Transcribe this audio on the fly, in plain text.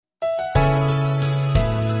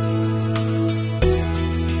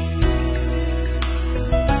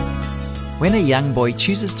When a young boy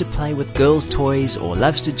chooses to play with girls' toys or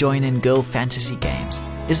loves to join in girl fantasy games,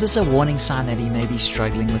 is this a warning sign that he may be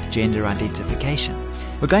struggling with gender identification?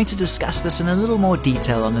 We're going to discuss this in a little more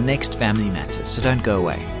detail on the next Family Matters, so don't go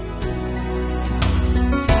away.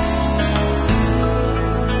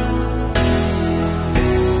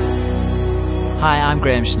 Hi, I'm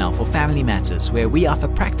Graham Schnell for Family Matters, where we offer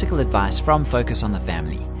practical advice from Focus on the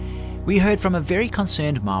Family. We heard from a very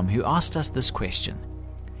concerned mom who asked us this question.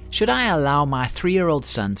 Should I allow my 3-year-old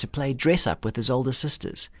son to play dress-up with his older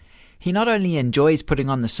sisters? He not only enjoys putting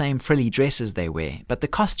on the same frilly dresses they wear, but the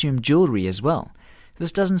costume jewelry as well.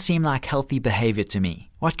 This doesn't seem like healthy behavior to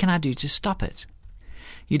me. What can I do to stop it?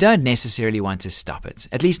 You don't necessarily want to stop it,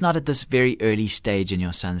 at least not at this very early stage in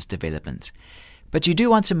your son's development. But you do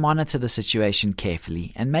want to monitor the situation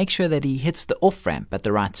carefully and make sure that he hits the off-ramp at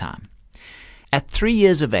the right time. At 3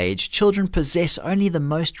 years of age, children possess only the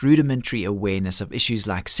most rudimentary awareness of issues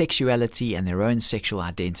like sexuality and their own sexual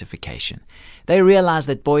identification. They realize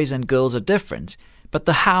that boys and girls are different, but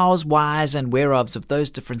the hows, whys, and whereofs of those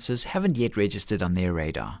differences haven't yet registered on their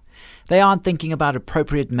radar. They aren't thinking about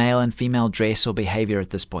appropriate male and female dress or behavior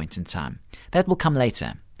at this point in time. That will come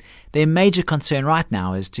later. Their major concern right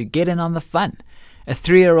now is to get in on the fun. A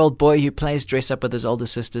 3-year-old boy who plays dress-up with his older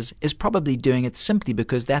sisters is probably doing it simply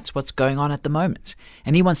because that's what's going on at the moment,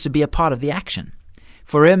 and he wants to be a part of the action.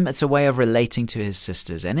 For him, it's a way of relating to his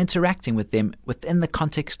sisters and interacting with them within the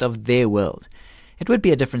context of their world. It would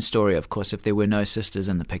be a different story, of course, if there were no sisters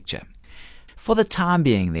in the picture. For the time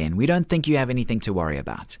being, then, we don't think you have anything to worry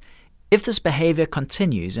about. If this behavior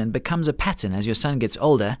continues and becomes a pattern as your son gets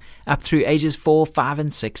older, up through ages 4, 5,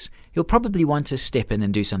 and 6, you'll probably want to step in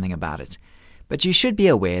and do something about it. But you should be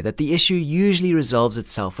aware that the issue usually resolves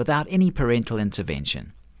itself without any parental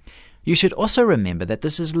intervention. You should also remember that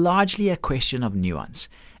this is largely a question of nuance.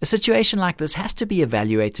 A situation like this has to be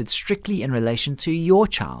evaluated strictly in relation to your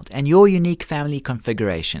child and your unique family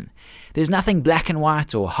configuration. There's nothing black and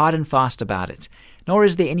white or hard and fast about it, nor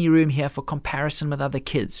is there any room here for comparison with other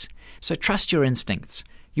kids. So trust your instincts.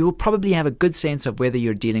 You will probably have a good sense of whether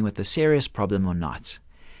you're dealing with a serious problem or not.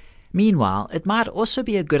 Meanwhile, it might also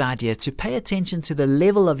be a good idea to pay attention to the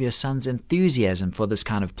level of your son's enthusiasm for this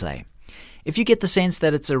kind of play. If you get the sense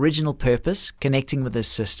that its original purpose, connecting with his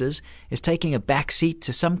sisters, is taking a back seat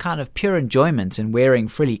to some kind of pure enjoyment in wearing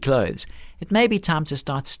frilly clothes, it may be time to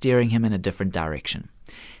start steering him in a different direction.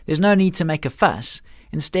 There's no need to make a fuss.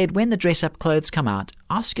 Instead, when the dress-up clothes come out,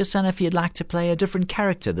 ask your son if he'd like to play a different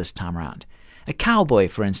character this time around. A cowboy,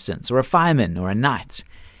 for instance, or a fireman, or a knight.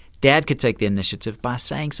 Dad could take the initiative by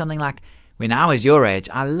saying something like, "When I was your age,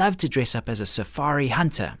 I loved to dress up as a safari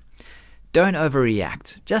hunter." Don't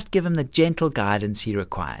overreact. Just give him the gentle guidance he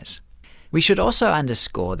requires. We should also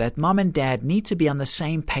underscore that Mom and Dad need to be on the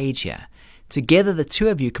same page here. Together, the two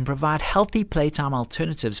of you can provide healthy playtime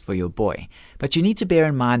alternatives for your boy, but you need to bear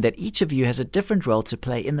in mind that each of you has a different role to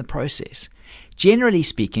play in the process. Generally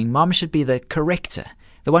speaking, Mom should be the corrector,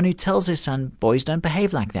 the one who tells her son, boys don't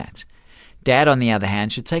behave like that. Dad, on the other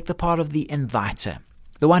hand, should take the part of the inviter,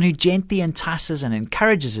 the one who gently entices and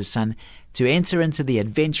encourages his son to enter into the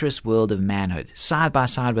adventurous world of manhood, side by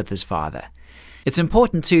side with his father. It's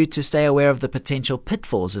important, too, to stay aware of the potential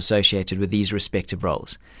pitfalls associated with these respective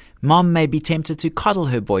roles. Mom may be tempted to coddle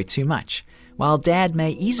her boy too much, while Dad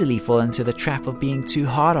may easily fall into the trap of being too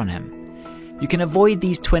hard on him. You can avoid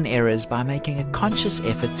these twin errors by making a conscious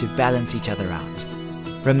effort to balance each other out.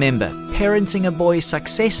 Remember, parenting a boy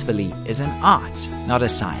successfully is an art, not a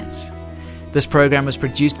science. This program was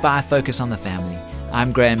produced by Focus on the Family.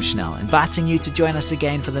 I'm Graham Schnell, inviting you to join us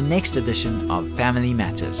again for the next edition of Family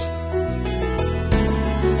Matters.